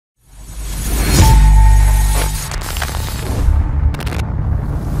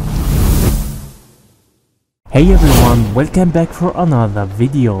Hey everyone, welcome back for another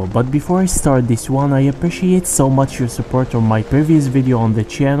video. But before I start this one, I appreciate so much your support on my previous video on the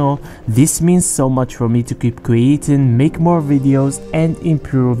channel. This means so much for me to keep creating, make more videos and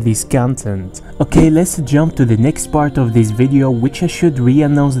improve this content. Okay, let's jump to the next part of this video, which I should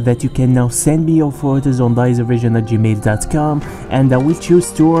re-announce that you can now send me your photos on DizerVision@gmail.com and I will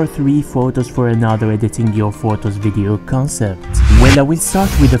choose 2 or 3 photos for another editing your photos video concept. Well, I will start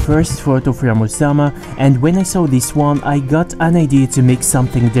with the first photo from Osama, and when I saw this one, I got an idea to make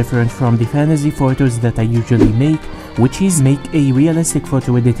something different from the fantasy photos that I usually make, which is make a realistic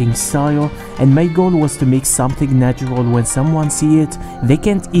photo editing style, and my goal was to make something natural. When someone see it, they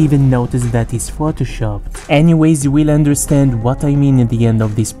can't even notice that it's photoshopped. Anyways, you will understand what I mean at the end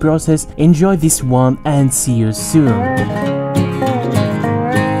of this process. Enjoy this one and see you soon.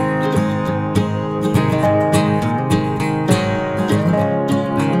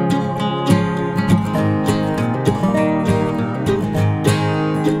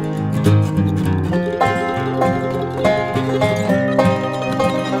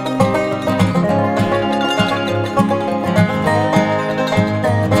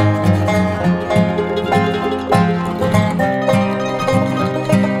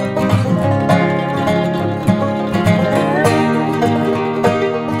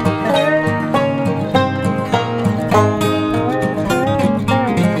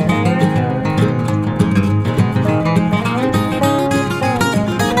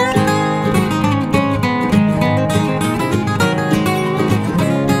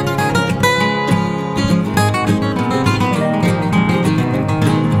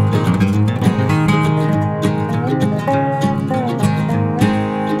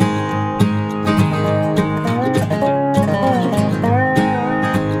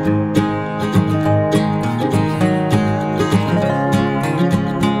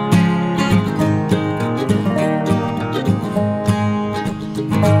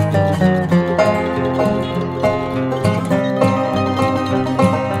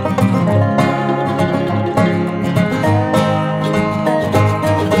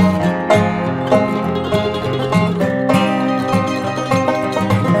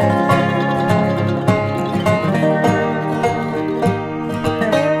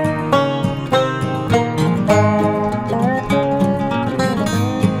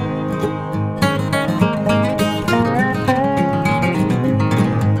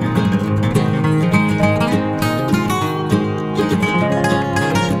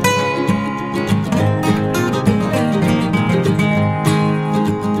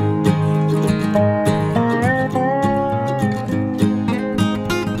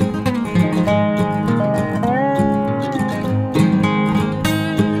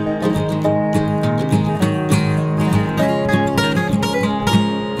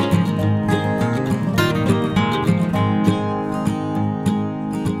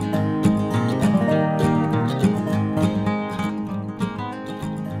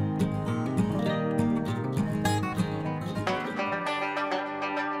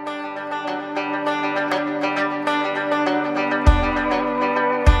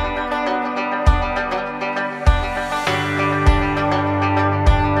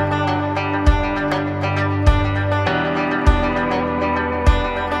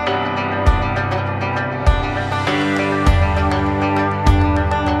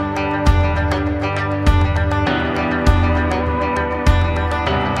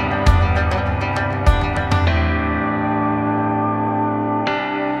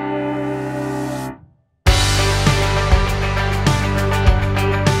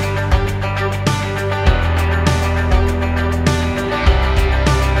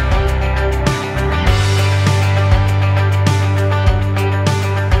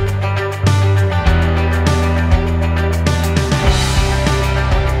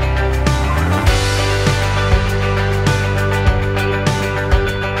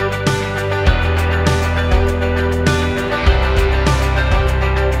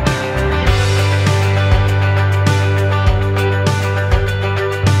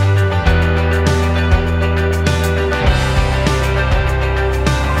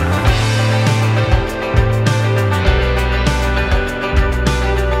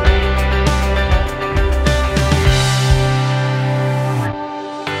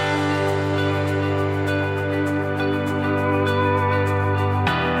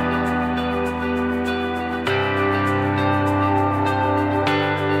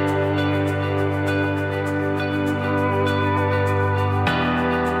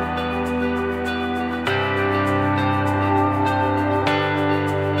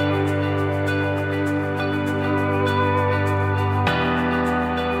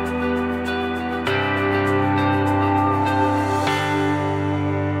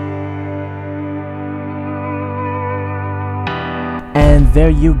 And there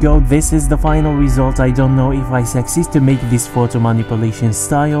you go, this is the final result. I don't know if I succeed to make this photo manipulation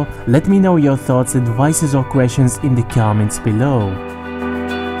style. Let me know your thoughts, advices or questions in the comments below.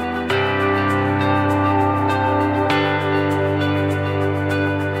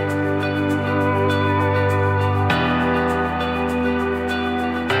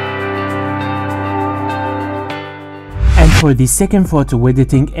 For the second photo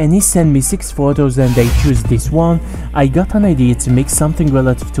editing, Annie sent me 6 photos and I choose this one. I got an idea to make something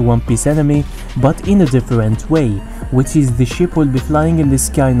relative to One Piece anime, but in a different way, which is the ship will be flying in the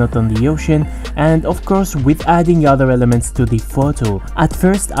sky, not on the ocean, and of course with adding other elements to the photo. At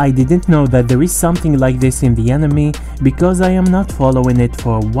first I didn't know that there is something like this in the anime because I am not following it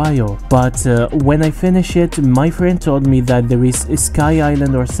for a while, but when I finish it, my friend told me that there is a Sky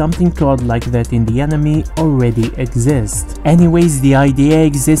Island or something called like that in the anime already exists. Anyways, the idea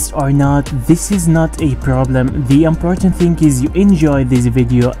exists or not, this is not a problem. The important thing is you enjoy this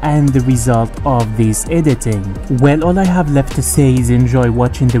video and the result of this editing. Well, all I have left to say is enjoy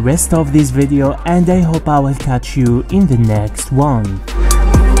watching the rest of this video and I hope I will catch you in the next one.